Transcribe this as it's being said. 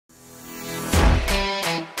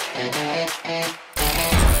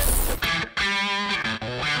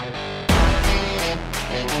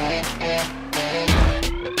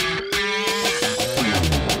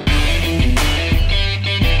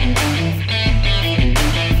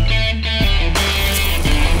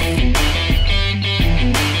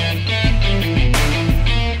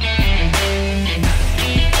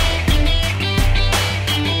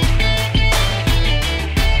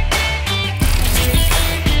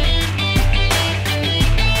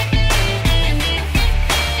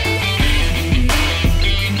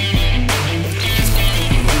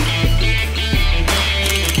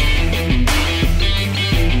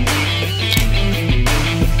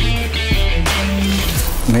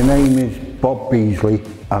My name is Bob Beazley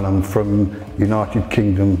and I'm from United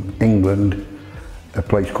Kingdom, England, a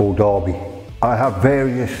place called Derby. I have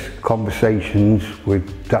various conversations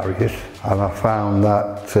with Darius and I found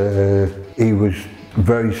that he was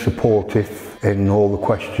very supportive in all the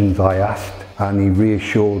questions I asked, and he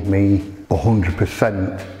reassured me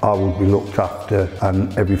 100% I would be looked after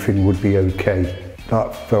and everything would be okay.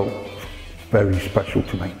 That felt very special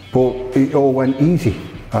to me. But it all went easy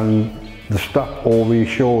and the staff all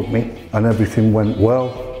reassured me and everything went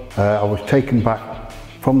well. I was taken back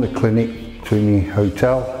from the clinic to my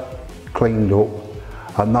hotel, cleaned up,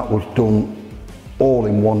 and that was done all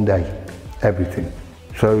in one day, everything.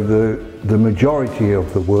 So the majority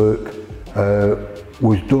of the work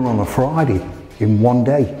was done on a Friday in one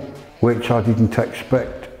day, which I didn't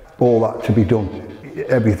expect all that to be done.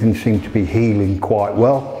 Everything seemed to be healing quite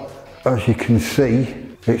well. As you can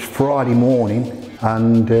see, it's Friday morning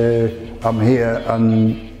and I'm here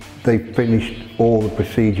and they finished all the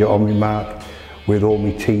procedure on my mouth with all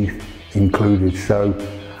my teeth included. So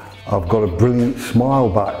I've got a brilliant smile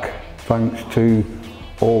back thanks to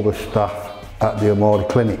all the staff at the Armada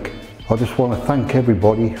Clinic. I just want to thank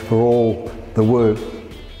everybody for all the work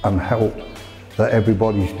and help that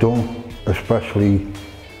everybody's done, especially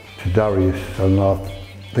to Darius, and I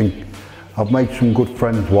think I've made some good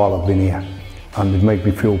friends while I've been here and they've made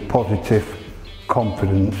me feel positive,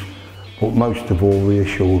 confident, but most of all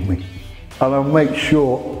reassured me. And I'll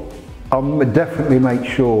definitely make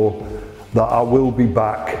sure that I will be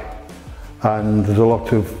back, and there's a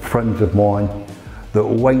lot of friends of mine that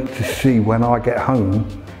will wait to see when I get home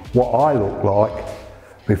what I look like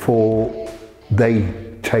before they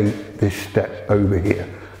take this step over here.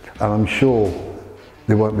 And I'm sure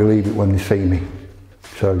they won't believe it when they see me.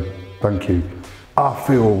 So, thank you. I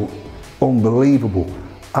feel unbelievable,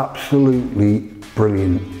 absolutely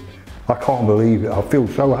brilliant. I can't believe it, I feel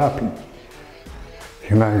so happy.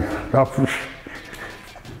 You know,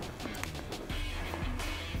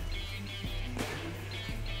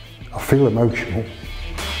 I feel emotional.